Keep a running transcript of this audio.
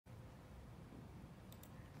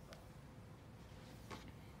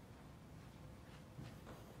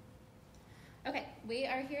We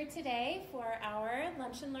are here today for our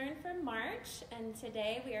Lunch and Learn for March, and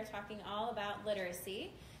today we are talking all about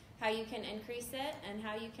literacy, how you can increase it, and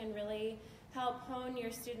how you can really help hone your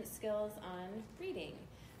students' skills on reading.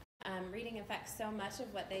 Reading affects so much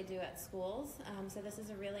of what they do at schools, so this is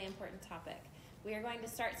a really important topic. We are going to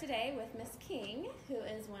start today with Miss King, who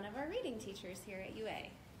is one of our reading teachers here at UA.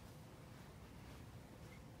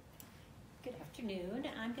 Good afternoon.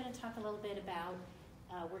 I'm going to talk a little bit about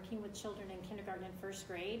working with children in kindergarten and first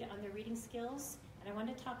grade on their reading skills. And I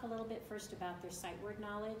want to talk a little bit first about their sight word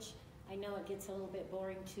knowledge. I know it gets a little bit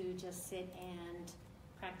boring to just sit and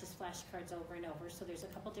practice flashcards over and over. So there's a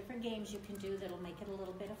couple different games you can do that'll make it a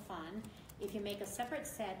little bit of fun. If you make a separate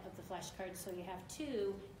set of the flashcards, so you have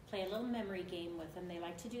two, play a little memory game with them. They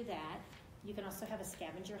like to do that. You can also have a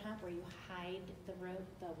scavenger hunt where you hide the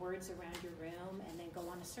words around your room and then go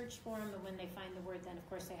on a search for them. And when they find the word, then of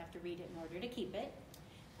course they have to read it in order to keep it.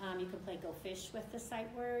 You can play Go Fish with the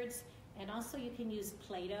sight words. And also you can use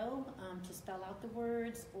Play-Doh to spell out the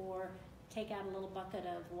words, or take out a little bucket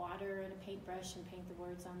of water and a paintbrush and paint the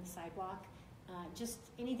words on the sidewalk. Just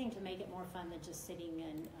anything to make it more fun than just sitting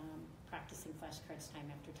and practicing flashcards time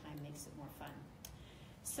after time makes it more fun.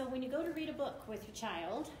 So when you go to read a book with your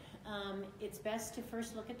child, it's best to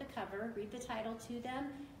first look at the cover, read the title to them,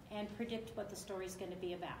 and predict what the story is going to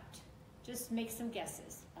be about. Just make some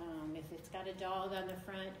guesses. If it's got a dog on the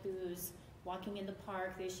front who's walking in the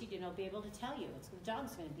park, they should, be able to tell you the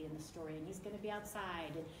dog's going to be in the story and he's going to be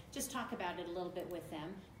outside. And just talk about it a little bit with them.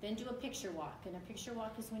 Then do a picture walk. And a picture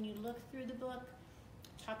walk is when you look through the book,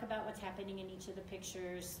 talk about what's happening in each of the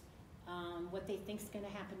pictures, what they think is going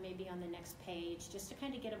to happen maybe on the next page, just to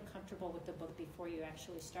kind of get them comfortable with the book before you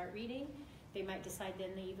actually start reading. They might decide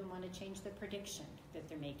then they even want to change the prediction that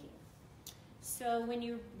they're making. So when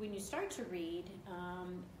you start to read,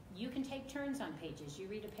 you can take turns on pages. You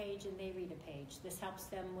read a page and they read a page. This helps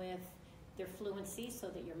them with their fluency so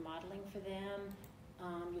that you're modeling for them.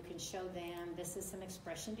 You can show them this is some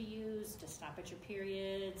expression to use, to stop at your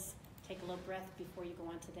periods, take a little breath before you go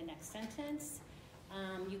on to the next sentence.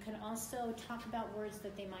 You can also talk about words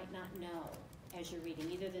that they might not know as you're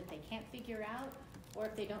reading, either that they can't figure out or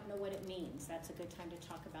if they don't know what it means. That's a good time to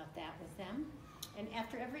talk about that with them. And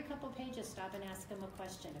after every couple pages, stop and ask them a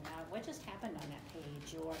question about what just happened on that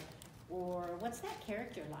page, or what's that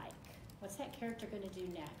character like? What's that character going to do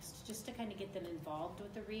next? Just to kind of get them involved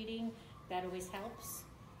with the reading. That always helps.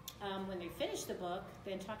 When they finish the book,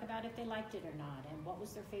 then talk about if they liked it or not, and what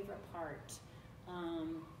was their favorite part.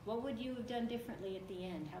 What would you have done differently at the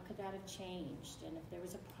end? How could that have changed? And if there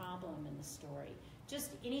was a problem in the story.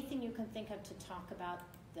 Just anything you can think of to talk about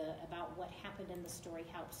what happened in the story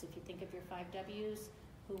helps. If you think of your 5 W's,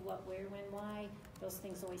 who, what, where, when, why, those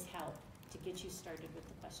things always help to get you started with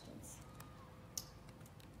the questions.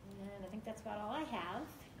 And I think that's about all I have.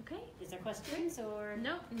 Okay. Is there questions or?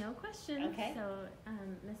 Nope, no questions. Okay. So,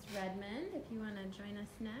 Miss Redmond, if you want to join us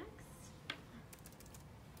next.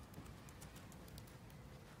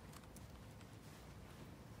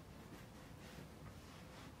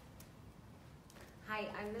 Hi,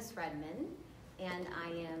 I'm Miss Redmond, and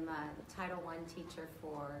I am a Title I teacher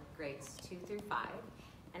for grades 2 through 5.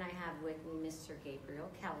 And I have with me Mr. Gabriel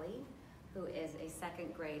Kelly, who is a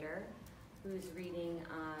second grader who's reading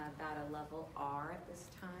about a level R at this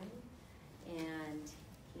time, and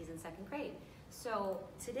he's in second grade. So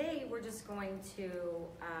today we're just going to,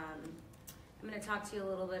 I'm going to talk to you a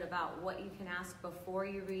little bit about what you can ask before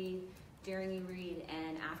you read, during you read,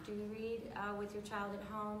 and after you read with your child at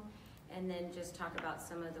home. And then just talk about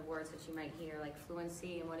some of the words that you might hear, like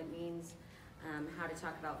fluency and what it means, how to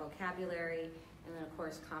talk about vocabulary, and then of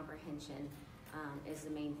course comprehension is the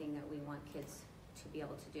main thing that we want kids to be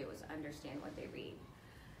able to do, is understand what they read.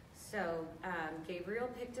 So Gabriel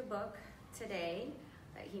picked a book today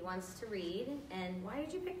that he wants to read, and why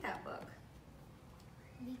did you pick that book?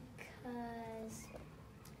 Because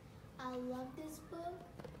I love this book.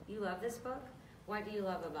 You love this book? What do you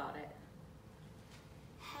love about it?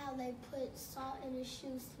 How they put salt in his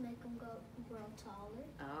shoes to make him grow taller.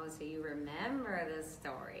 Oh, so you remember the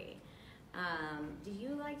story. Do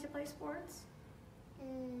you like to play sports?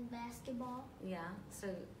 Basketball. Yeah. So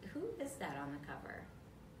who is that on the cover?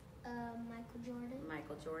 Michael Jordan.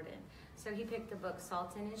 Michael Jordan. So he picked the book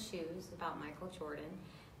Salt in His Shoes about Michael Jordan,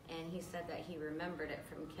 and he said that he remembered it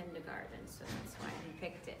from kindergarten, so that's why he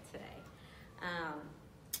picked it today.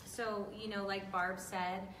 So, like Barb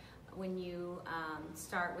said, when you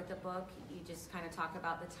start with a book, you just kind of talk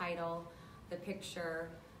about the title, the picture.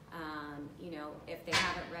 If they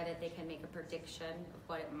haven't read it, they can make a prediction of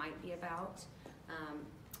what it might be about.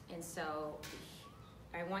 And so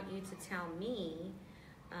I want you to tell me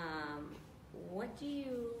what do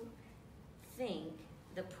you think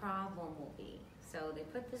the problem will be? So they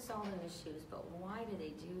put the salt in his shoes, but why do they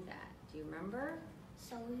do that? Do you remember?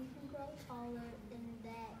 So he can grow taller and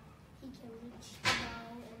that he can reach the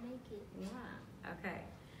ball and make it. Yeah, okay.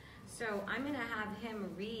 So I'm going to have him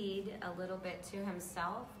read a little bit to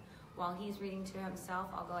himself. While he's reading to himself,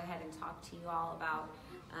 I'll go ahead and talk to you all about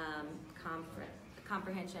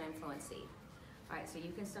comprehension and fluency. All right, so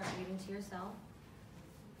you can start reading to yourself.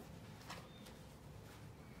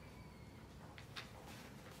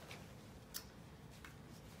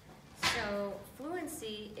 So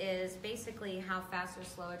fluency is basically how fast or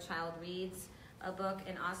slow a child reads a book,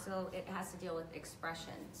 and also it has to deal with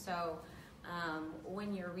expression. So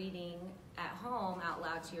when you're reading at home out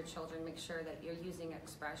loud to your children, make sure that you're using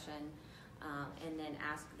expression, and then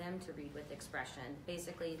ask them to read with expression.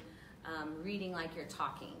 Basically, reading like you're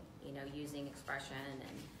talking, you know, using expression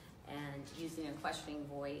and using a questioning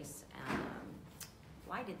voice.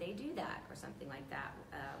 Why did they do that, or something like that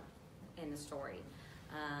in the story.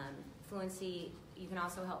 Fluency, you can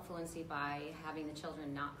also help fluency by having the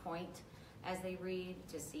children not point as they read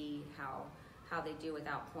to see how they do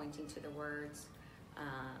without pointing to the words.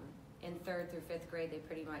 In 3rd through 5th grade, they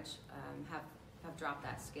pretty much have dropped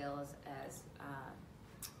that skill as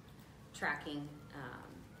tracking.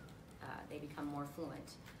 They become more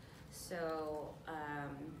fluent. So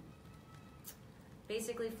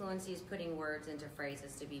basically fluency is putting words into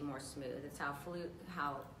phrases to be more smooth. It's how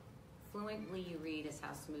fluently you read is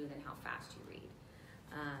how smooth and how fast you read.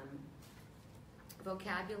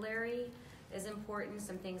 Vocabulary is important.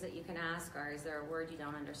 Some things that you can ask are, is there a word you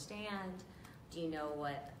don't understand? Do you know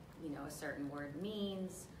what a certain word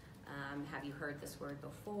means? Have you heard this word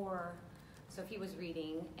before? So if he was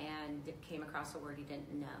reading and came across a word he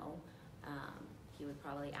didn't know, he would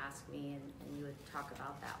probably ask me, and we would talk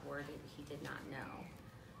about that word that he did not know.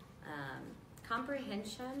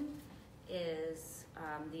 Comprehension is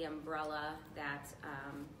the umbrella that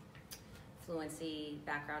fluency,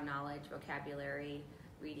 background knowledge, vocabulary,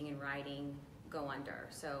 reading and writing go under.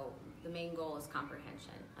 So the main goal is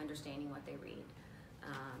comprehension, understanding what they read.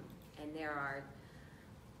 And there are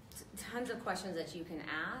tons of questions that you can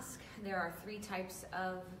ask. There are 3 types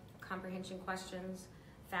of comprehension questions.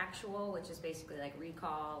 Factual, which is basically like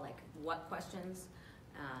recall, like what questions.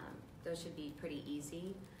 Those should be pretty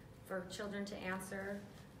easy for children to answer.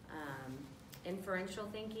 Inferential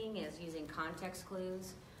thinking is using context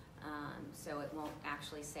clues, so it won't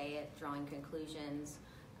actually say it. Drawing conclusions,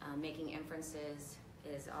 making inferences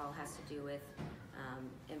has to do with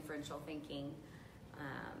inferential thinking.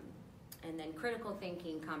 And then critical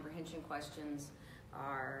thinking, comprehension questions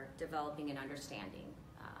are developing an understanding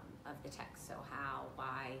of the text. So how,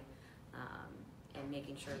 why, and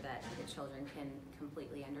making sure that the children can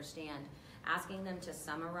completely understand. Asking them to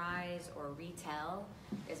summarize or retell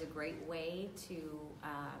is a great way to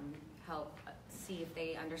help see if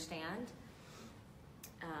they understand.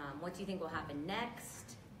 What do you think will happen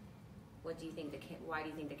next? Why do you think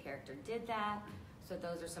the character did that? So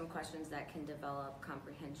those are some questions that can develop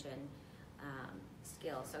comprehension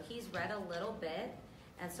skills. So he's read a little bit,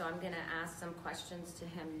 and so I'm going to ask some questions to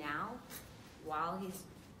him now while he's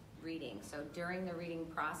reading. So during the reading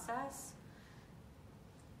process.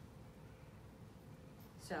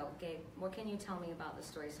 So, Gabe, what can you tell me about the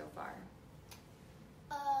story so far?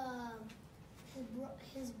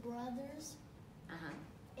 His brothers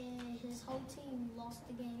and his whole team lost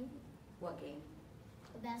the game. What game?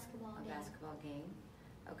 A basketball game. A basketball game.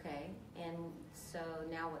 Okay. And so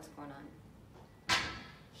now what's going on?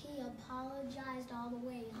 He apologized all the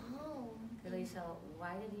way home. Really? So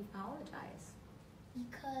why did he apologize?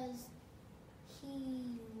 Because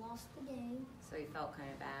he lost the game. So he felt kind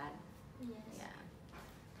of bad? Yes. Yeah.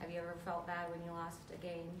 Have you ever felt bad when you lost a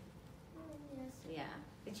game? Yes. Yeah.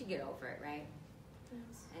 But you get over it, right?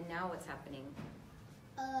 Yes. And now what's happening?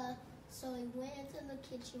 So he went into the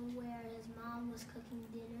kitchen where his mom was cooking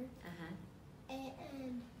dinner.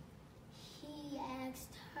 And he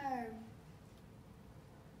asked her,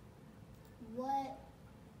 what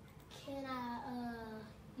can I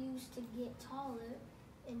use to get taller?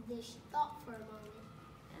 And then she thought for a moment.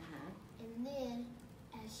 And then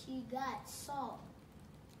as she got salt,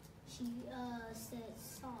 she said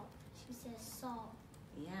salt. She said salt.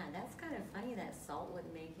 Yeah, that's kind of funny that salt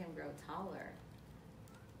would make him grow taller,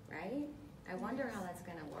 right? I wonder how that's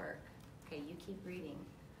going to work. Okay, you keep reading.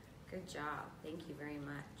 Good job. Thank you very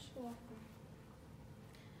much. Welcome.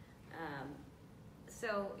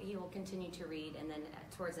 So he will continue to read, and then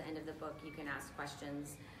towards the end of the book, you can ask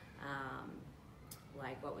questions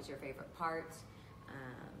like, what was your favorite part?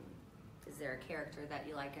 Is there a character that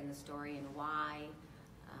you like in the story and why?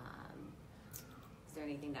 Is there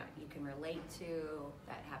anything that you can relate to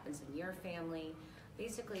that happens in your family?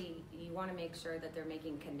 Basically, you want to make sure that they're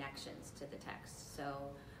making connections to the text. So,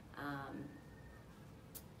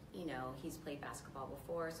 you know, he's played basketball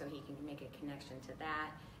before, so he can make a connection to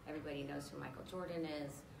that. Everybody knows who Michael Jordan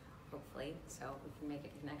is, hopefully, so we can make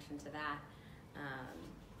a connection to that.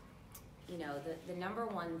 You know, the number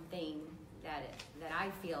one thing that I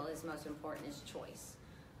feel is most important is choice.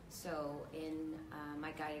 So in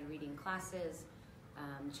my guided reading classes,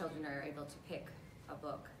 children are able to pick a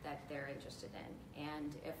book that they're interested in.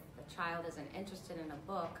 And if the child isn't interested in a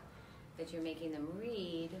book that you're making them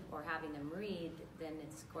read or having them read, then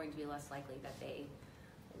it's going to be less likely that they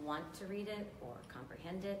want to read it or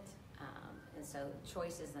comprehend it. And so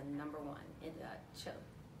choice is the number one.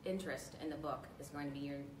 Interest in the book is going to be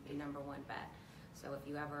your number one bet. So if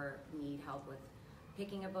you ever need help with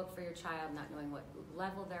picking a book for your child, not knowing what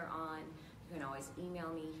level they're on, you can always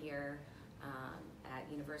email me here at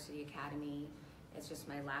University Academy. It's just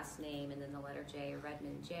my last name and then the letter J,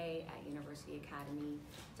 Redmond J, at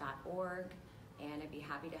universityacademy.org. And I'd be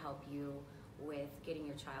happy to help you with getting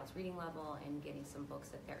your child's reading level and getting some books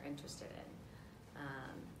that they're interested in.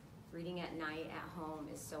 Reading at night at home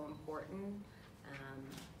is so important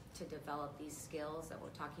to develop these skills that we're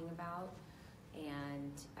talking about.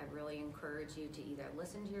 And I really encourage you to either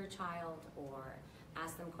listen to your child or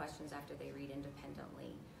ask them questions after they read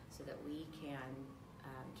independently so that we can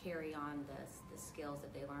carry on the skills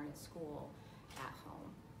that they learn at school at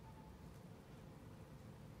home.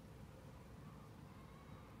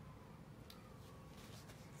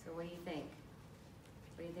 So what do you think?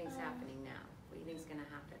 What do you think's happening now? What do you think's gonna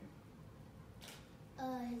happen?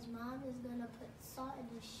 His mom is gonna put salt in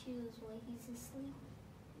his shoes while he's asleep.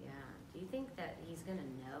 Yeah. Do you think that he's gonna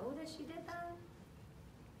know that she did that?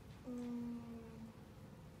 I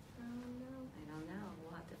don't know. I don't know.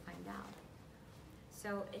 We'll have to find out.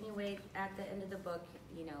 So anyway, at the end of the book,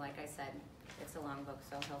 you know, like I said, it's a long book,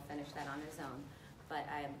 so he'll finish that on his own. But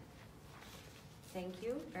thank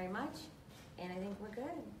you very much, and I think we're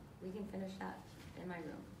good. We can finish that in my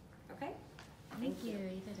room. Okay? Thank you.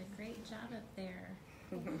 You did a great job up there.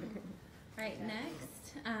 Right,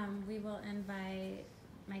 next, we will invite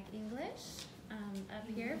Mike English up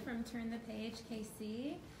here from Turn the Page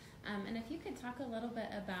KC. And if you could talk a little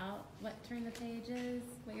bit about what Turn the Page is,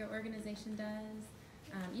 what your organization does.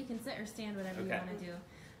 You can sit or stand, whatever you want to do.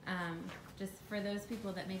 Just for those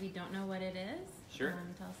people that maybe don't know what it is, sure.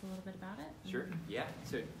 Tell us a little bit about it. Sure, yeah.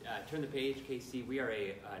 So Turn the Page KC, we are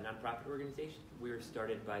a nonprofit organization. We were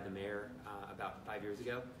started by the mayor about 5 years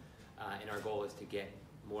ago, and our goal is to get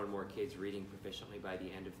more and more kids reading proficiently by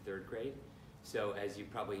the end of third grade. So as you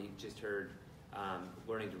probably just heard,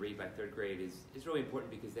 learning to read by third grade is really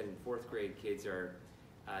important because then in fourth grade kids are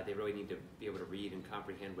they really need to be able to read and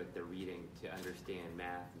comprehend what they're reading to understand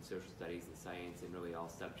math and social studies and science and really all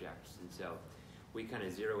subjects. And so we kind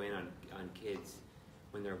of zero in on kids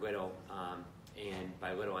when they're little, and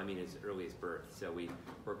by little I mean as early as birth. So we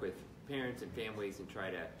work with parents and families and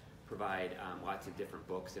try to provide lots of different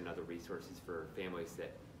books and other resources for families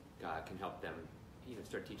that can help them, you know,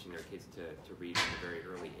 start teaching their kids to read from a very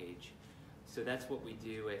early age. So that's what we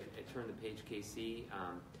do at Turn the Page KC.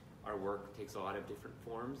 Our work takes a lot of different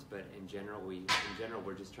forms, but in general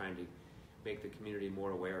we're just trying to make the community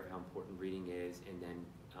more aware of how important reading is, and then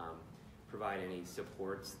provide any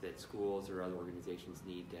supports that schools or other organizations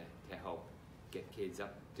need to help get kids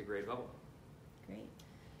up to grade level. Great.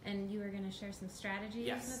 And you were going to share some strategies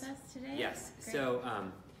with us today? Yes. Great. So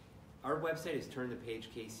our website is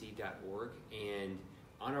turnthepagekc.org, and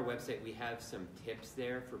on our website we have some tips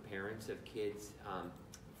there for parents of kids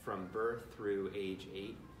from birth through age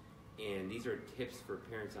 8. And these are tips for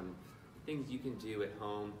parents on things you can do at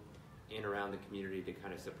home and around the community to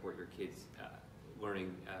kind of support your kids'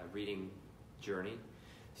 learning reading journey.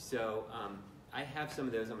 So I have some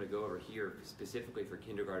of those I'm going to go over here specifically for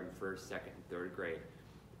kindergarten, first, second, and third grade.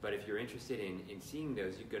 But if you're interested in seeing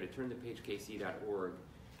those, you go to turnthepagekc.org,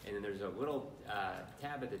 and then there's a little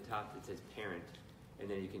tab at the top that says Parent, and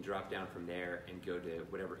then you can drop down from there and go to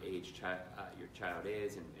whatever age your child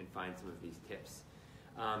is and find some of these tips.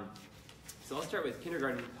 So I'll start with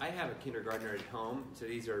kindergarten. I have a kindergartner at home, so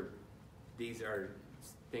these are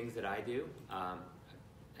things that I do.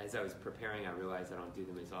 As I was preparing, I realized I don't do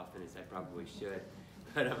them as often as I probably should,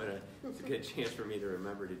 but it's a good chance for me to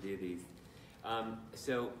remember to do these.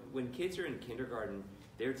 So when kids are in kindergarten,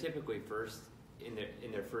 they're typically first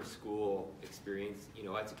in their first school experience. You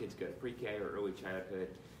know, lots of kids go to pre-K or early childhood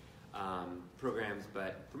programs,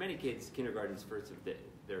 but for many kids, kindergarten's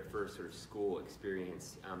their first sort of school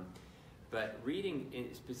experience. But reading,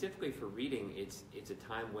 specifically for reading, it's a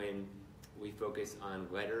time when we focus on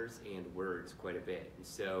letters and words quite a bit. And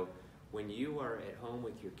so when you are at home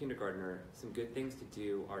with your kindergartner, some good things to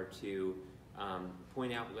do are to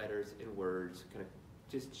point out letters and words, kind of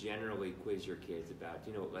just generally quiz your kids about,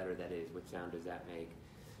 do you know what letter that is? What sound does that make?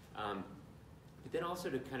 But then also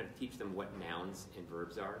to kind of teach them what nouns and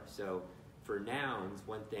verbs are. So for nouns,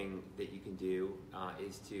 one thing that you can do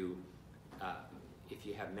is to, if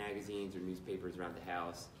you have magazines or newspapers around the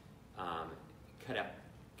house, cut out,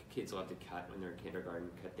 kids love to cut when they're in kindergarten,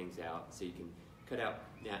 cut things out. So you can cut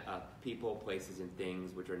out people, places, and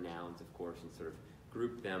things, which are nouns, of course, and sort of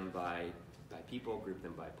group them by people, group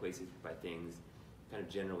them by places, by things. Kind of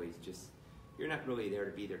generally just, you're not really there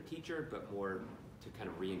to be their teacher, but more to kind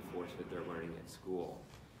of reinforce what they're learning at school.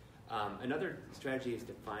 Another strategy is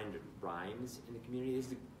to find rhymes in the community.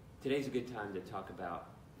 Today's a good time to talk about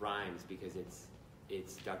rhymes because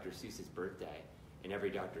it's Dr. Seuss's birthday, and every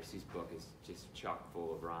Dr. Seuss book is just chock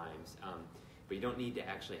full of rhymes. But you don't need to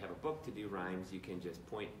actually have a book to do rhymes. You can just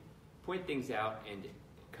point things out and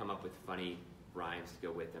come up with funny rhymes to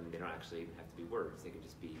go with them. They don't actually even have to be words. They can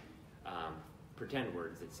just be pretend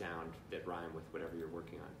words that rhyme with whatever you're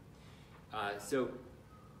working on. So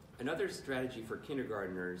another strategy for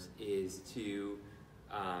kindergartners is to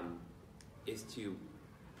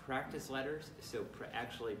practice letters. So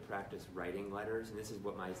actually practice writing letters, and this is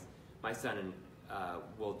what my son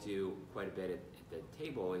will do quite a bit at the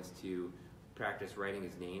table, is to practice writing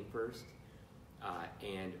his name first,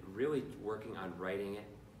 and really working on writing it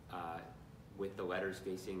with the letters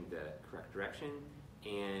facing the correct direction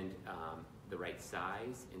and the right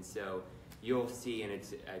size. And so you'll see, and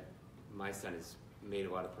my son has made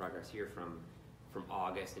a lot of progress here from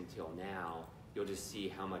August until now. You'll just see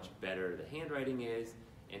how much better the handwriting is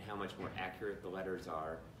and how much more accurate the letters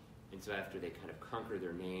are. And so after they kind of conquer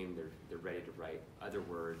their name, they're ready to write other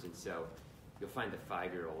words. And so you'll find that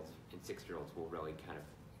 5-year-olds and 6-year-olds will really kind of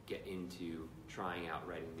get into trying out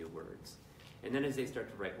writing new words. And then as they start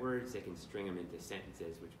to write words, they can string them into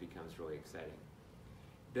sentences, which becomes really exciting.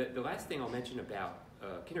 The last thing I'll mention about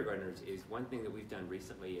kindergartners is one thing that we've done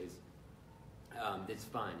recently is that's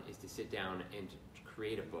fun, is to sit down and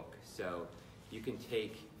create a book. So you can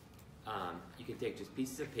take just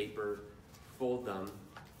pieces of paper, fold them,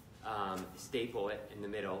 staple it in the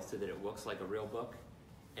middle so that it looks like a real book,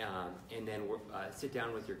 and then sit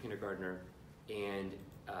down with your kindergartner and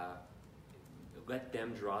let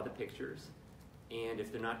them draw the pictures. And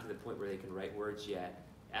if they're not to the point where they can write words yet,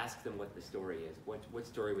 ask them what the story is. What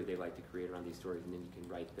story would they like to create around these stories, and then you can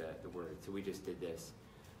write the words. So we just did this.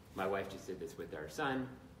 My wife just did this with our son,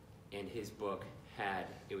 and his book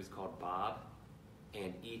it was called Bob,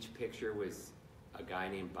 and each picture was a guy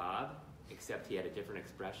named Bob, except he had a different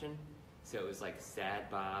expression. So it was like sad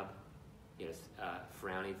Bob, he had a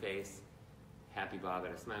frowny face, happy Bob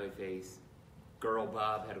had a smiley face, girl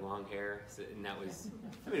Bob had long hair, and that was,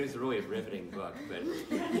 it was really a riveting book, but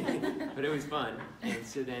but it was fun. And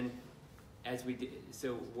so then,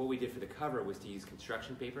 what we did for the cover was to use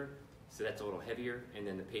construction paper, so that's a little heavier, and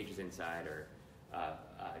then the pages inside are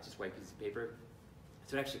just white pieces of paper.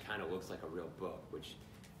 So it actually kind of looks like a real book, which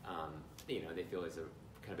they feel is a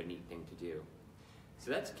kind of a neat thing to do. So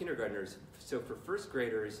that's kindergartners. So for first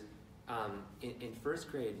graders, in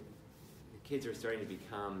first grade, the kids are starting to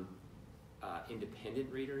become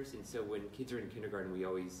independent readers, and so when kids are in kindergarten, we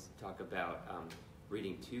always talk about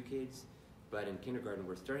reading to kids, but in kindergarten,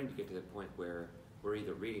 we're starting to get to the point where we're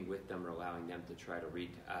either reading with them or allowing them to try to read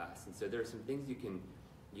to us. And so there are some things you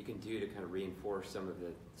can do to kind of reinforce some of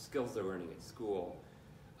the skills they're learning at school.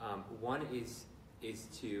 One is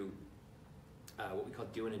to what we call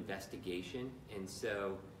do an investigation. And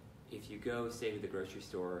so if you go, say, to the grocery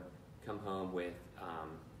store, come home with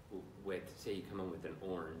say you come home with an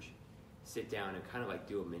orange, sit down and kind of like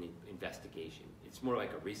do a mini investigation. It's more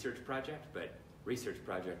like a research project, but research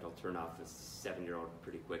project will turn off a 7-year-old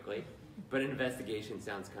pretty quickly. But an investigation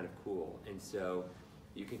sounds kind of cool. And so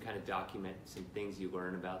you can kind of document some things you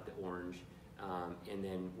learn about the orange, and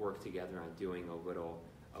then work together on doing a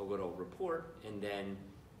little report, and then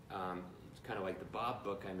it's kind of like the Bob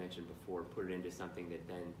book I mentioned before, put it into something that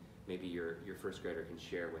then maybe your first grader can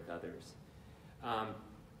share with others.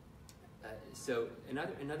 So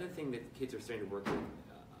another thing that kids are starting to work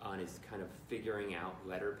on is kind of figuring out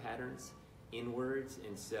letter patterns in words.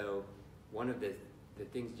 And so one of the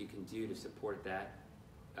things you can do to support that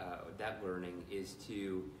learning is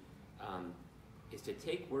to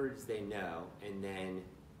take words they know and then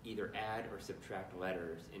either add or subtract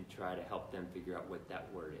letters and try to help them figure out what that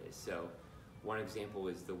word is. So one example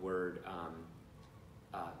is the word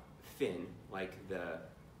fin, like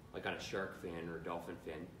on a shark fin or dolphin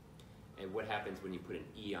fin. And what happens when you put an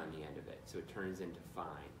E on the end of it? So it turns into fine.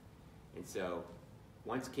 And so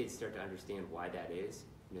once kids start to understand why that is,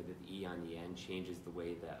 that the E on the end changes the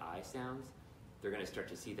way the I sounds, they're going to start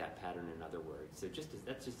to see that pattern in other words. So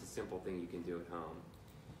that's just a simple thing you can do at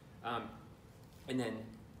home. And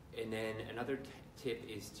then another tip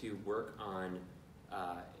is to work on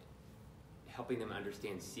helping them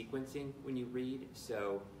understand sequencing when you read.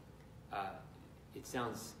 So it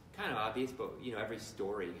sounds kind of obvious, but every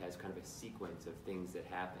story has kind of a sequence of things that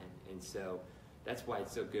happen, and so that's why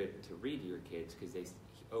it's so good to read to your kids, because they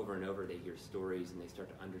over and over they hear stories and they start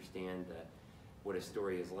to understand what a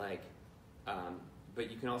story is like.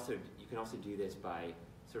 But you can also do this by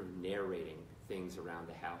sort of narrating things around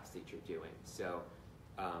the house that you're doing. So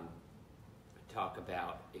talk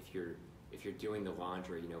about if you're doing the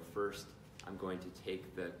laundry, first I'm going to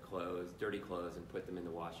take the dirty clothes, and put them in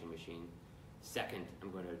the washing machine. Second,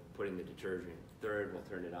 I'm going to put in the detergent. Third, we'll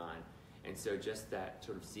turn it on. And so just that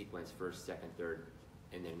sort of sequence, first, second, third,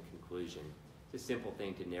 and then conclusion. It's a simple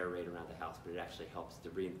thing to narrate around the house, but it actually helps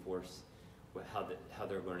to reinforce how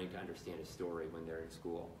they're learning to understand a story when they're in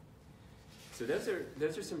school. So those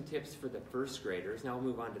are some tips for the first graders. Now we'll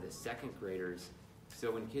move on to the second graders.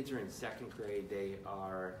 So when kids are in second grade, they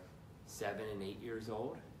are 7 and 8 years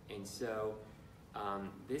old. And so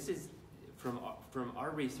this is, from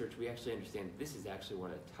our research, we actually understand that this is actually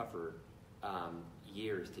one of the tougher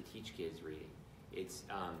years to teach kids reading. It's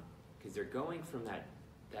because they're going from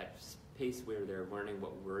that space where they're learning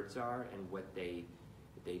what words are and what they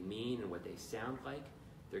mean and what they sound like.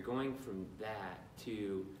 They're going from that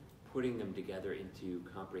to putting them together into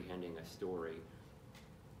comprehending a story.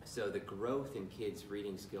 So the growth in kids'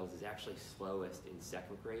 reading skills is actually slowest in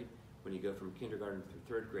second grade. When you go from kindergarten through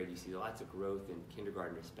third grade, you see lots of growth in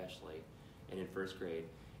kindergarten especially, and in first grade.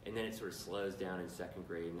 And then it sort of slows down in second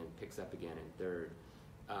grade and then picks up again in third.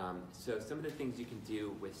 So some of the things you can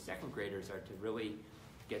do with second graders are to really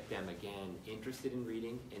get them, again, interested in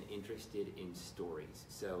reading and interested in stories.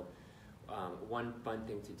 So one fun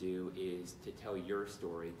thing to do is to tell your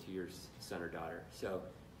story to your son or daughter. So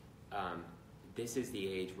this is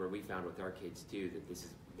the age where we found with our kids too that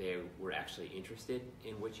they were actually interested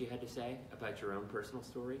in what you had to say about your own personal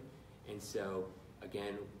story. And so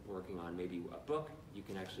again, working on maybe a book, you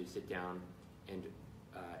can actually sit down and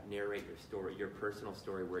narrate your story, your personal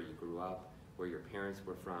story, where you grew up, where your parents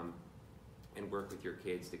were from, and work with your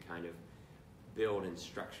kids to kind of build and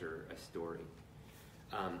structure a story.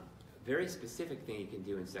 Very specific thing you can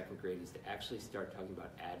do in second grade is to actually start talking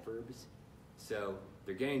about adverbs. So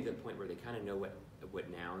they're getting to the point where they kind of know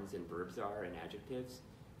what nouns and verbs are and adjectives,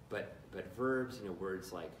 but verbs,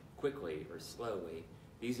 words like quickly or slowly,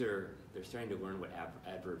 they're starting to learn what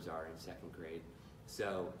adverbs are in second grade.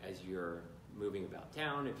 So as you're moving about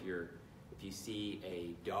town, if you see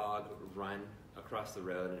a dog run across the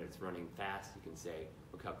road and it's running fast, you can say,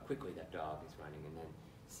 look how quickly that dog is running, and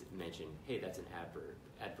then mention, hey, that's an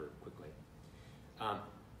adverb, quickly.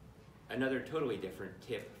 Another totally different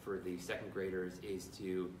tip for the second graders is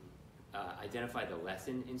to identify the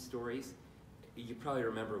lesson in stories. You probably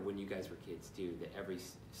remember when you guys were kids too, that every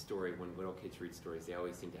story, when little kids read stories, they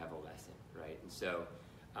always seem to have a lesson, right? And so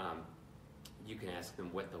you can ask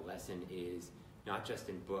them what the lesson is, not just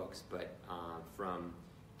in books, but from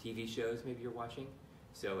TV shows maybe you're watching.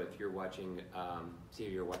 So if you're watching, say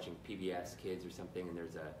you're watching PBS Kids or something, and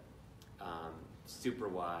there's a Super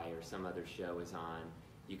Y or some other show is on,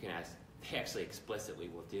 you can ask, they actually explicitly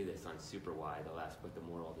will do this on Super Y, they'll ask what the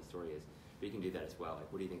moral of the story is. But you can do that as well,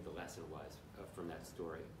 like what do you think the lesson was from that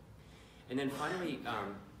story? And then finally,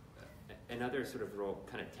 another sort of real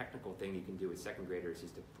kind of technical thing you can do with second graders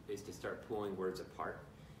is to start pulling words apart.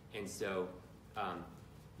 And so,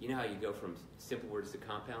 you know how you go from simple words to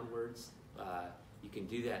compound words? You can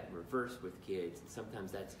do that in reverse with kids, and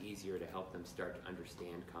sometimes that's easier to help them start to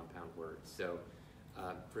understand compound words. So,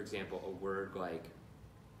 for example, a word like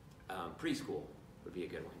preschool would be a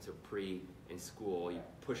good one. So pre and school, you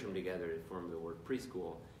push them together to form the word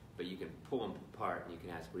preschool, but you can pull them apart and you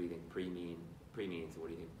can ask, what do you think pre means, and what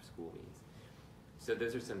do you think school means? So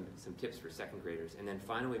those are some tips for second graders. And then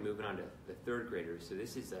finally, moving on to the third graders. So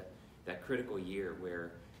this is that critical year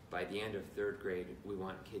where by the end of third grade, we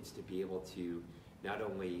want kids to be able to not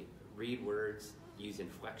only read words, use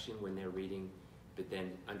inflection when they're reading, but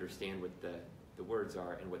then understand what the words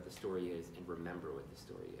are and what the story is, and remember what the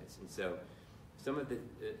story is. And so some of the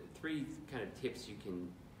three kind of tips you can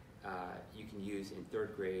use in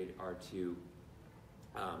third grade are to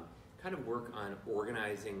kind of work on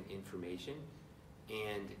organizing information.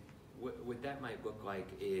 And what that might look like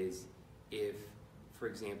is if, for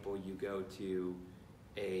example, you go to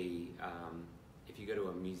if you go to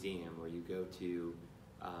a museum or you go to,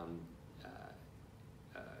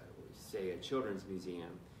 say, a children's museum,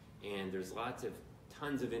 and there's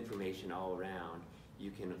tons of information all around,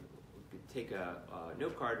 you can take a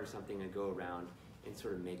note card or something and go around and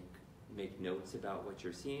sort of make notes about what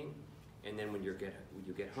you're seeing, and then when you get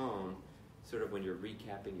home, sort of when you're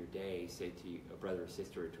recapping your day, say to a brother or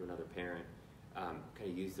sister or to another parent, kind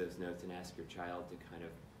of use those notes and ask your child to kind of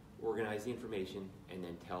organize the information and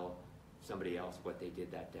then tell somebody else what they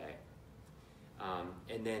did that day.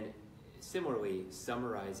 And then similarly,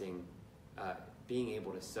 summarizing, being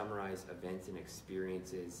able to summarize events and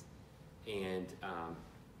experiences and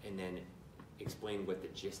then explain what the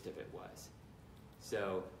gist of it was.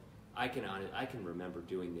 So I can remember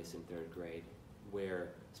doing this in 3rd grade, where,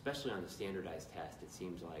 especially on the standardized test, it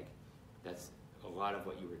seems like that's a lot of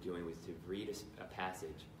what you were doing was to read a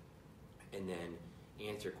passage and then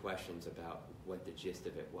answer questions about what the gist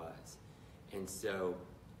of it was. And so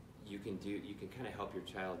you can kind of help your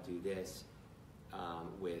child do this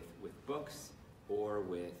with books or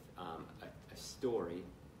with a story,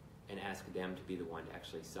 and ask them to be the one to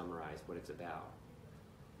actually summarize what it's about.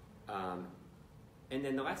 And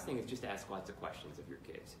then the last thing is just ask lots of questions of your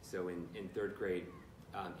kids. So in 3rd grade,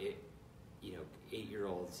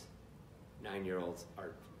 8-year-olds, 9-year-olds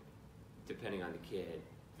are, depending on the kid,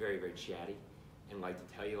 very, very chatty and like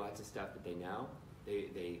to tell you lots of stuff that they know.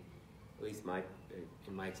 They at least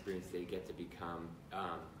in my experience, they get to become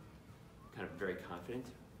kind of very confident,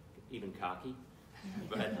 even cocky.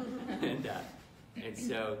 But and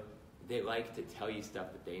so they like to tell you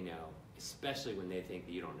stuff that they know, especially when they think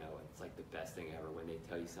that you don't know it. It's like the best thing ever when they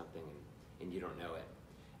tell you something and you don't know it.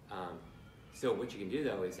 So what you can do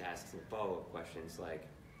though is ask some follow-up questions like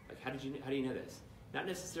how do you know this? Not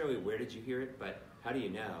necessarily where did you hear it, but how do you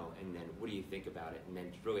know? And then what do you think about it? And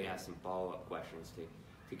then really ask some follow-up questions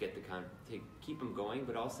to get to keep them going.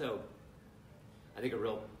 But also, I think a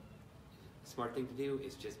real smart thing to do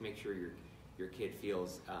is just make sure your kid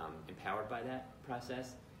feels empowered by that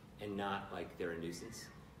process and not like they're a nuisance.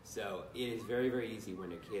 So it is very, very easy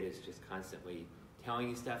when a kid is just constantly telling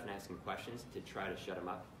you stuff and asking questions to try to shut them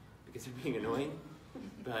up because they're being annoying.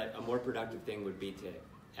 But a more productive thing would be to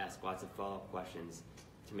ask lots of follow-up questions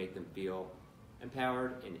to make them feel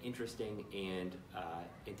empowered and interesting and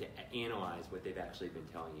to analyze what they've actually been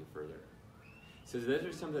telling you further. So those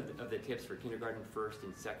are some of the tips for kindergarten, 1st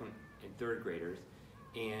and 2nd and 3rd graders.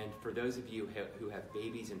 And for those of you who have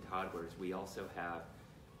babies and toddlers, we also have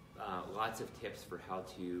lots of tips for how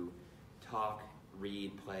to talk,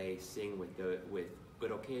 read, play, sing with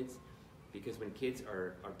little kids. Because when kids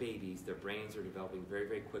are babies, their brains are developing very,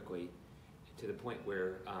 very quickly to the point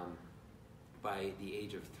where by the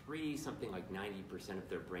age of 3, something like 90% of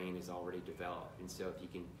their brain is already developed. And so if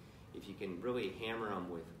you can really hammer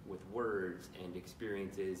them with words and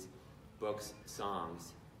experiences, books,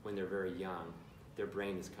 songs, when they're very young, their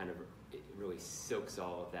brain is it really soaks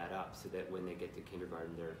all of that up so that when they get to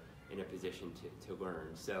kindergarten, they're in a position to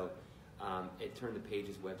learn. So at Turn the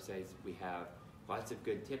Pages websites, we have lots of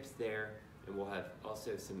good tips there, and we'll have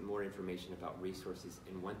also some more information about resources.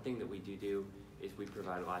 And one thing that we do is we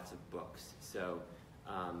provide lots of books. So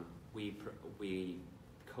we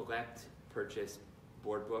collect, purchase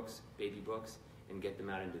board books, baby books, and get them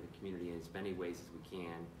out into the community in as many ways as we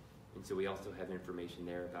can. And so we also have information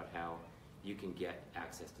there about how you can get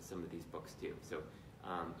access to some of these books too. So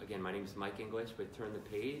again, my name is Mike English with Turn the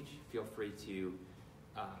Page. Feel free to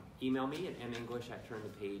email me at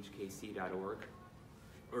menglish@turnthepagekc.org.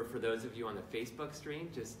 Or for those of you on the Facebook stream,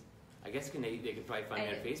 I guess they could probably find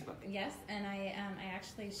me on Facebook. Yes, and I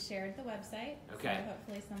actually shared the website. Okay. So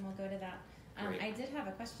hopefully some will go to that. I did have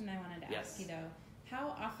a question I wanted to ask you though.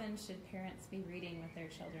 How often should parents be reading with their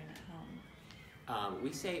children at home?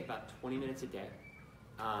 We say about 20 minutes a day.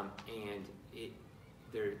 And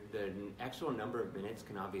the actual number of minutes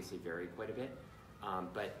can obviously vary quite a bit.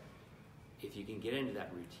 But if you can get into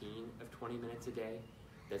that routine of 20 minutes a day,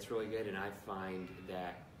 that's really good. And I find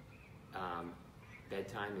that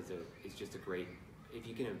bedtime is just a great, if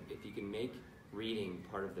you can make reading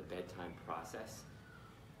part of the bedtime process,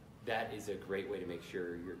 that is a great way to make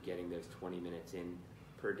sure you're getting those 20 minutes in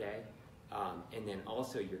per day. And then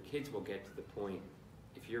also your kids will get to the point,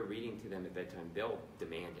 if you're reading to them at bedtime, they'll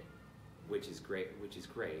demand it, which is great.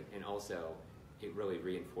 And also it really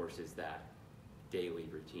reinforces that daily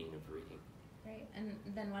routine of reading. Great. And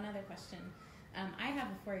then one other question. I have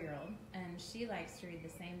a 4-year-old, and she likes to read the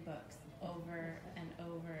same books over and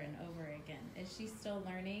over and over again. Is she still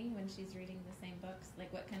learning when she's reading the same books?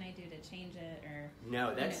 Like, what can I do to change it, or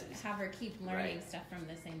no, that's have her keep learning stuff from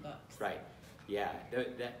the same books? Right. Yeah.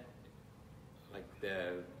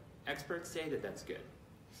 experts say that that's good.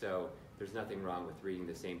 So there's nothing wrong with reading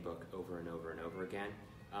the same book over and over and over again.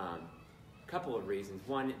 Couple of reasons.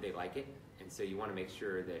 One, they like it, and so you want to make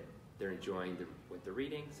sure that they're enjoying what they're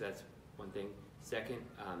reading, so that's one thing. Second,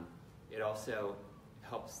 it also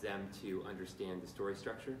helps them to understand the story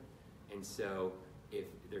structure, and so if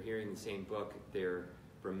they're hearing the same book, they're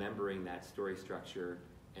remembering that story structure,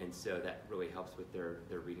 and so that really helps with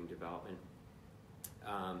their reading development.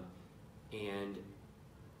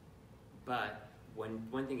 But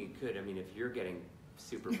one thing you could, I mean, if you're getting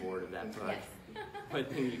super bored of that book, Yes. one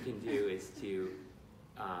thing you can do is to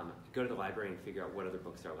go to the library and figure out what other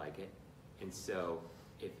books are like it. And so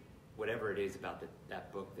if whatever it is about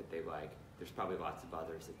that book that they like, there's probably lots of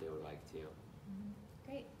others that they would like too.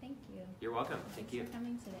 Great, thank you. You're welcome. Thank Thanks you. for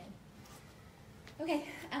coming today. Okay,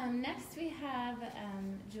 next we have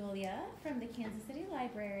Julia from the Kansas City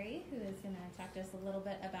Library, who is going to talk to us a little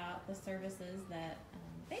bit about the services that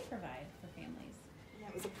they provide for families.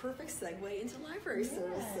 That was a perfect segue into library Yes.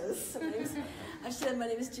 services. So my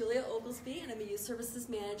name is Julia Oglesby, and I'm a youth services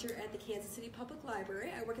manager at the Kansas City Public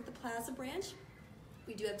Library. I work at the Plaza branch.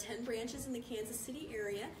 We do have 10 branches in the Kansas City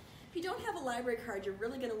area. If you don't have a library card, you're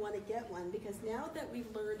really going to want to get one, because now that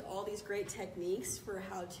we've learned all these great techniques for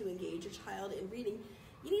how to engage your child in reading,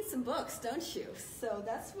 you need some books, don't you? So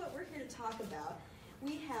that's what we're here to talk about.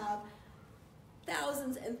 We have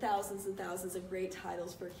thousands and thousands and thousands of great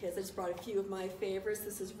titles for kids. I just brought a few of my favorites.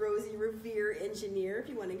 This is Rosie Revere, Engineer, if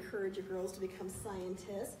you want to encourage your girls to become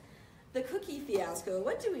scientists. The Cookie Fiasco.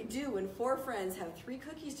 What do we do when 4 friends have 3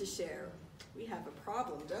 cookies to share? We have a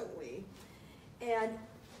problem, don't we? And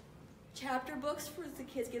chapter books for the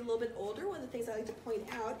kids get a little bit older. One of the things I like to point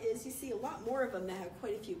out is you see a lot more of them that have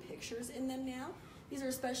quite a few pictures in them now. These are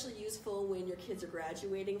especially useful when your kids are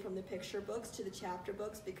graduating from the picture books to the chapter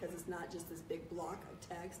books, because it's not just this big block of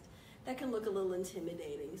text that can look a little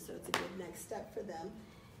intimidating, so it's a good next step for them.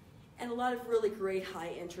 And a lot of really great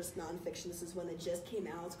high-interest nonfiction. This is one that just came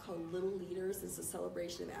out. It's called Little Leaders. It's a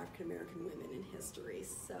celebration of African-American women in history.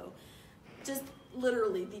 So just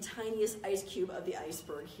literally the tiniest ice cube of the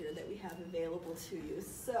iceberg here that we have available to you.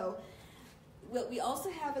 So what we also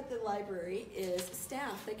have at the library is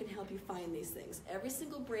staff that can help you find these things. Every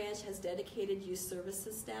single branch has dedicated youth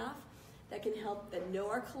services staff that can help, that know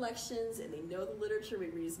our collections, and they know the literature. We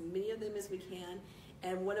read as many of them as we can.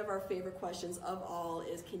 And one of our favorite questions of all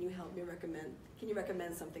is, can you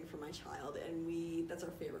recommend something for my child? And that's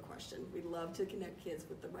our favorite question. We love to connect kids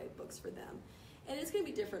with the right books for them. And it's going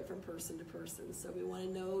to be different from person to person. So we want to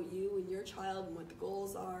know you and your child and what the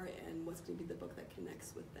goals are and what's going to be the book that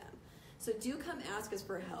connects with them. So do come ask us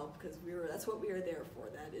for help, because that's what we are there for.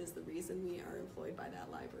 That is the reason we are employed by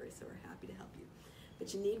that library, so we're happy to help you.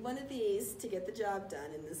 But you need one of these to get the job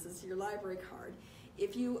done, and this is your library card.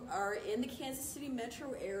 If you are in the Kansas City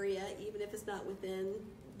metro area, even if it's not within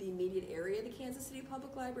the immediate area of the Kansas City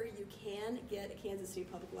Public Library, you can get a Kansas City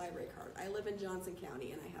Public Library card. I live in Johnson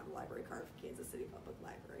County, and I have a library card for Kansas City Public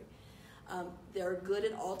Library. They're good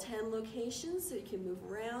at all 10 locations, so you can move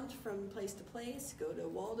around from place to place. Go to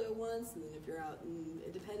Waldo once, and then if you're out in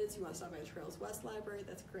Independence, you want to stop by the Trails West Library,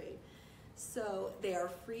 that's great. So they are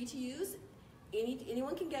free to use.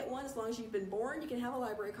 Anyone can get one. As long as you've been born, you can have a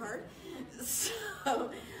library card. So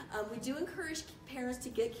we do encourage parents to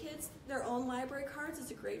get kids their own library cards.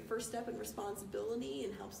 It's a great first step in responsibility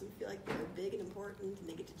and helps them feel like they're big and important, and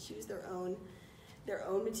they get to choose their own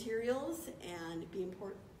materials and be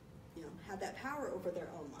important, have that power over their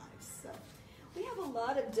own lives. So we have a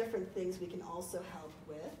lot of different things we can also help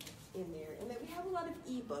with in there. And then we have a lot of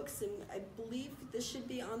ebooks, and I believe this should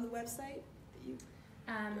be on the website.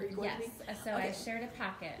 Yes, so Okay. I shared a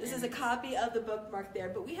packet. This is a copy of the bookmark there,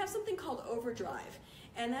 but we have something called Overdrive,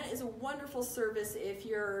 and that is a wonderful service if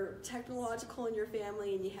you're technological in your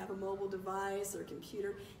family and you have a mobile device or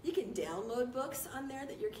computer. You can download books on there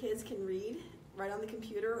that your kids can read right on the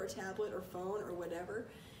computer or tablet or phone or whatever.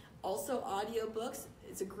 Also, audiobooks.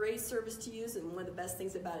 It's a great service to use, and one of the best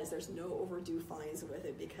things about it is there's no overdue fines with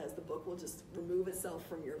it, because the book will just remove itself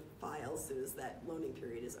from your file as soon as that loaning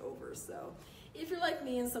period is over. So if you're like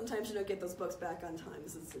me and sometimes you don't get those books back on time,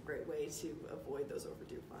 this is a great way to avoid those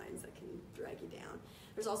overdue fines that can drag you down.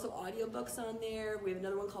 There's also audiobooks on there. We have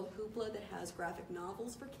another one called Hoopla that has graphic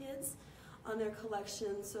novels for kids on their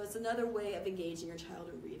collection. So it's another way of engaging your child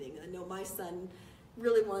in reading. I know my son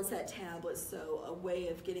really wants that tablet, so a way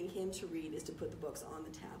of getting him to read is to put the books on the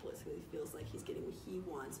tablet so he feels like he's getting what he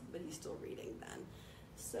wants, but he's still reading then.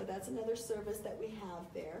 So that's another service that we have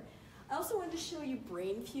there. I also wanted to show you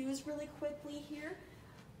BrainFuse really quickly here.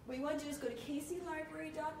 What you want to do is go to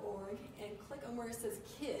kclibrary.org and click on where it says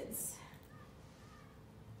Kids.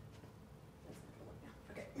 That's not going to work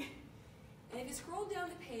now. Okay. you scroll down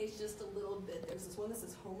the page just a little bit, there's this one that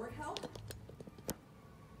says homework help.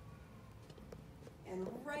 And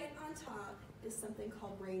right on top is something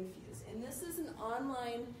called BrainFuse. And this is an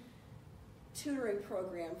online tutoring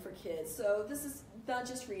program for kids. So this is not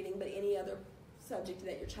just reading, but any other subject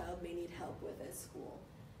that your child may need help with at school.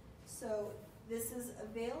 So this is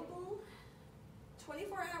available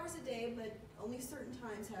 24 hours a day, but only certain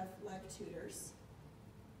times have live tutors.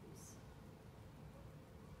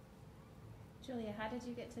 Julia, how did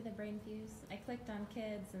you get to the BrainFuse? I clicked on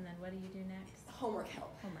kids, and then what do you do next? Homework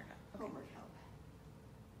help. Homework help. Okay. Homework help.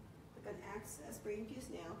 Click on Access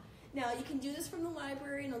BrainFuse now. Now, you can do this from the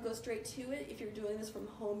library, and it'll go straight to it. If you're doing this from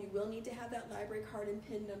home, you will need to have that library card and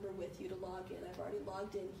PIN number with you to log in. I've already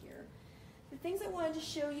logged in here. The things I wanted to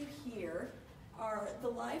show you here are the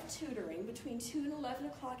live tutoring between 2 and 11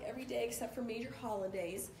 o'clock every day, except for major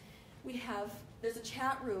holidays. There's a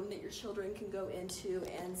chat room that your children can go into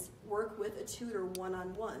and work with a tutor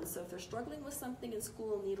one-on-one. So if they're struggling with something in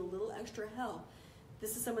school and need a little extra help,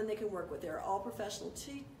 this is someone they can work with. They're all professional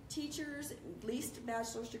teachers, at least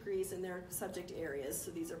bachelor's degrees in their subject areas. So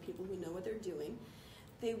these are people who know what they're doing.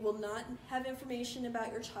 They will not have information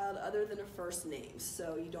about your child other than a first name.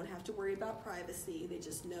 So you don't have to worry about privacy. They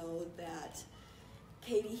just know that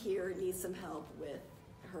Katie here needs some help with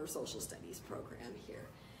her social studies program here.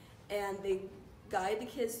 And they guide the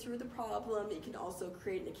kids through the problem. You can also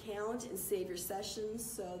create an account and save your sessions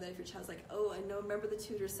so that if your child's like, oh, remember the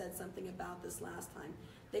tutor said something about this last time,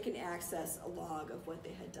 they can access a log of what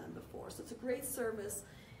they had done before. So it's a great service.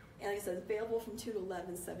 And like I said, it's available from 2 to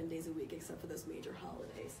 11, 7 days a week, except for those major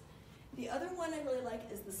holidays. The other one I really like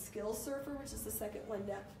is the Skill Surfer, which is the third one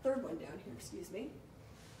down here, excuse me.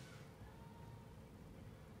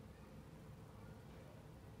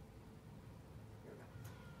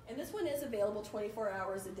 And this one is available 24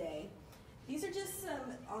 hours a day. These are just some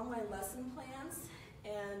online lesson plans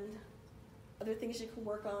and other things you can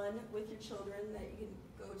work on with your children that you can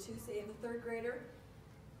go to, say, the third grader,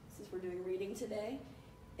 since we're doing reading today.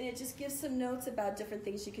 And it just gives some notes about different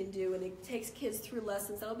things you can do, and it takes kids through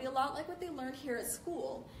lessons that'll be a lot like what they learned here at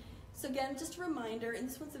school. So again, just a reminder, and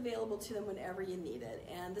this one's available to them whenever you need it.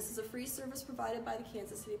 And this is a free service provided by the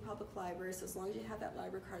Kansas City Public Library, so as long as you have that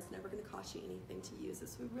library card, it's never going to cost you anything to use it.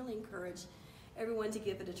 So we really encourage everyone to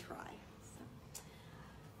give it a try.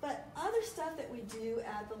 But other stuff that we do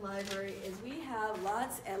at the library is we have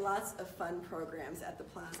lots and lots of fun programs at the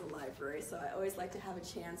Plaza Library, so I always like to have a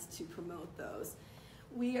chance to promote those.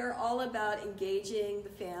 We are all about engaging the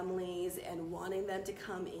families and wanting them to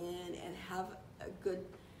come in and have a good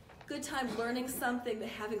time learning something, but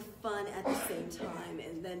having fun at the same time,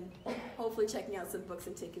 and then hopefully checking out some books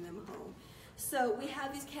and taking them home. So we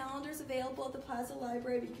have these calendars available at the Plaza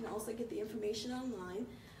Library, but you can also get the information online.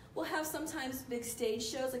 We'll have sometimes big stage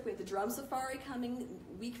shows, like we have the Drum Safari coming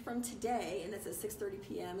a week from today, and it's at 6:30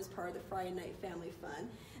 p.m. as part of the Friday Night Family Fun.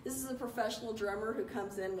 This is a professional drummer who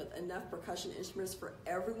comes in with enough percussion instruments for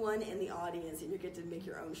everyone in the audience, and you get to make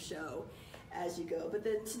your own show as you go. But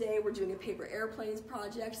then today we're doing a paper airplanes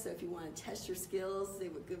project, so if you want to test your skills, see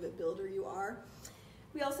what good of a builder you are.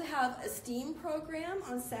 We also have a STEAM program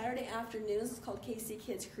on Saturday afternoons. It's called KC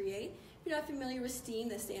Kids Create. If you're not familiar with STEAM,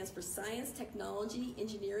 that stands for Science, Technology,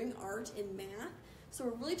 Engineering, Art, and Math. So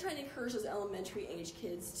we're really trying to encourage those elementary age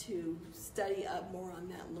kids to study up more on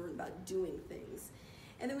that and learn about doing things.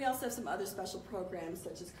 And then we also have some other special programs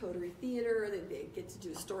such as Coterie Theater. They get to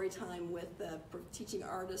do a story time with teaching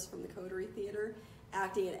artists from the Coterie Theater,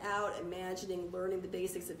 acting it out, imagining, learning the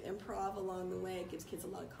basics of improv along the way. It gives kids a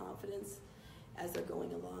lot of confidence as they're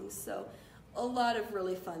going along. So a lot of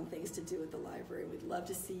really fun things to do at the library. We'd love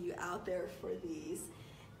to see you out there for these.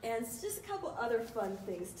 And just a couple other fun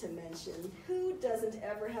things to mention. Who doesn't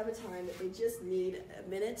ever have a time that they just need a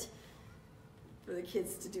minute for the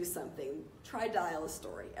kids to do something? Try Dial a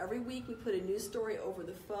Story. Every week we put a new story over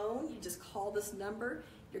the phone. You just call this number.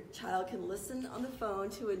 Your child can listen on the phone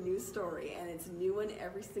to a new story, and it's a new one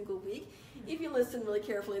every single week. If you listen really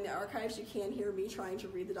carefully in the archives, you can hear me trying to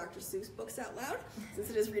read the Dr. Seuss books out loud, since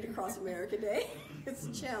it is Read Across America Day. It's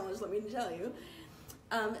a challenge, let me tell you.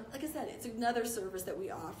 Like I said, it's another service that we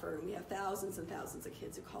offer, and we have thousands and thousands of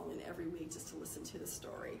kids who call in every week just to listen to the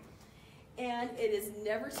story. And it is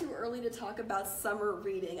never too early to talk about summer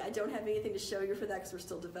reading. I don't have anything to show you for that because we're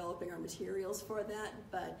still developing our materials for that,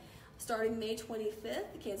 but starting May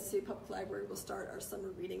 25th, the Kansas City Public Library will start our summer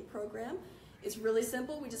reading program. It's really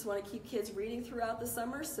simple. We just want to keep kids reading throughout the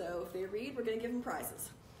summer, so if they read, we're going to give them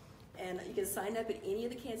prizes. And you can sign up at any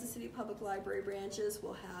of the Kansas City Public Library branches.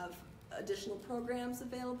 We'll have additional programs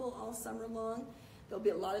available all summer long. There'll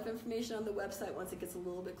be a lot of information on the website once it gets a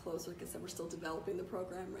little bit closer. Like I said, we're still developing the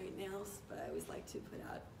program right now, but I always like to put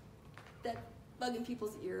out that bug in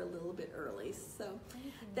people's ear a little bit early. So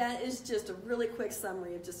that is just a really quick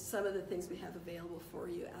summary of just some of the things we have available for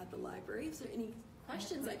you at the library. Is there any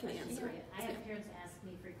questions I can answer? I have parents ask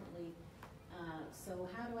me frequently, so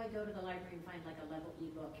how do I go to the library and find like a level E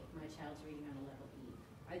book if my child's reading on a level E?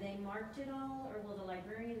 Are they marked at all, or will the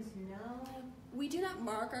librarians know? We do not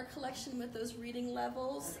mark our collection with those reading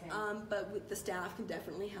levels, Okay. but the staff can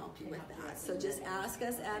definitely help you Can with help you that. with So that. just ask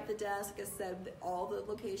us at Okay. the desk. As said, all the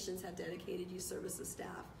locations have dedicated youth services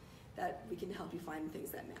staff that we can help you find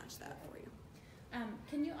things that match that for you.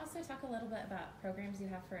 Can you also talk a little bit about programs you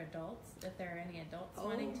have for adults, if there are any adults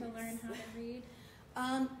wanting to learn how to read?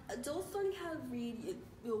 Adults learning how to read,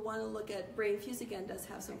 you'll want to look at Brain Fuse again does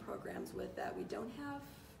have some programs with that. We don't have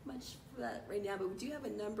much for that right now, but we do have a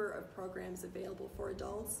number of programs available for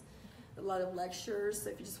adults. A lot of lectures, so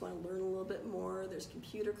if you just want to learn a little bit more, there's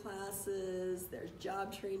computer classes, there's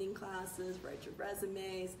job training classes, write your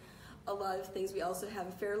resumes, a lot of things. We also have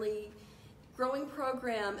a fairly growing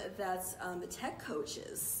program that's the tech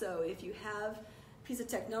coaches. So if you have a piece of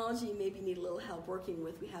technology you maybe need a little help working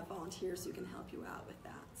with, we have volunteers who can help you out with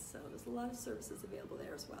that. So there's a lot of services available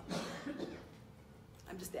there as well.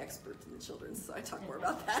 I'm just the expert in the children's, so I talk more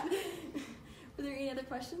about that. Were there any other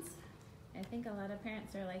questions? I think a lot of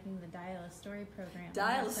parents are liking the Dial a Story program.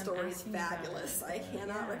 Dial a Lots of Story is asking about fabulous. it. I cannot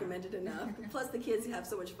Yeah. recommend it enough. Plus the kids have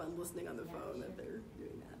so much fun listening on the Yeah, phone sure. that they're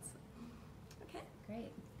doing that. So. Okay.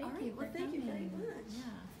 Great. All Thank right, you for well, thank you very coming. much.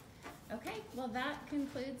 Yeah. Okay, well that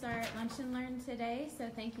concludes our Lunch and Learn today. So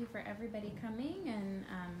thank you for everybody coming, and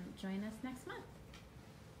join us next month.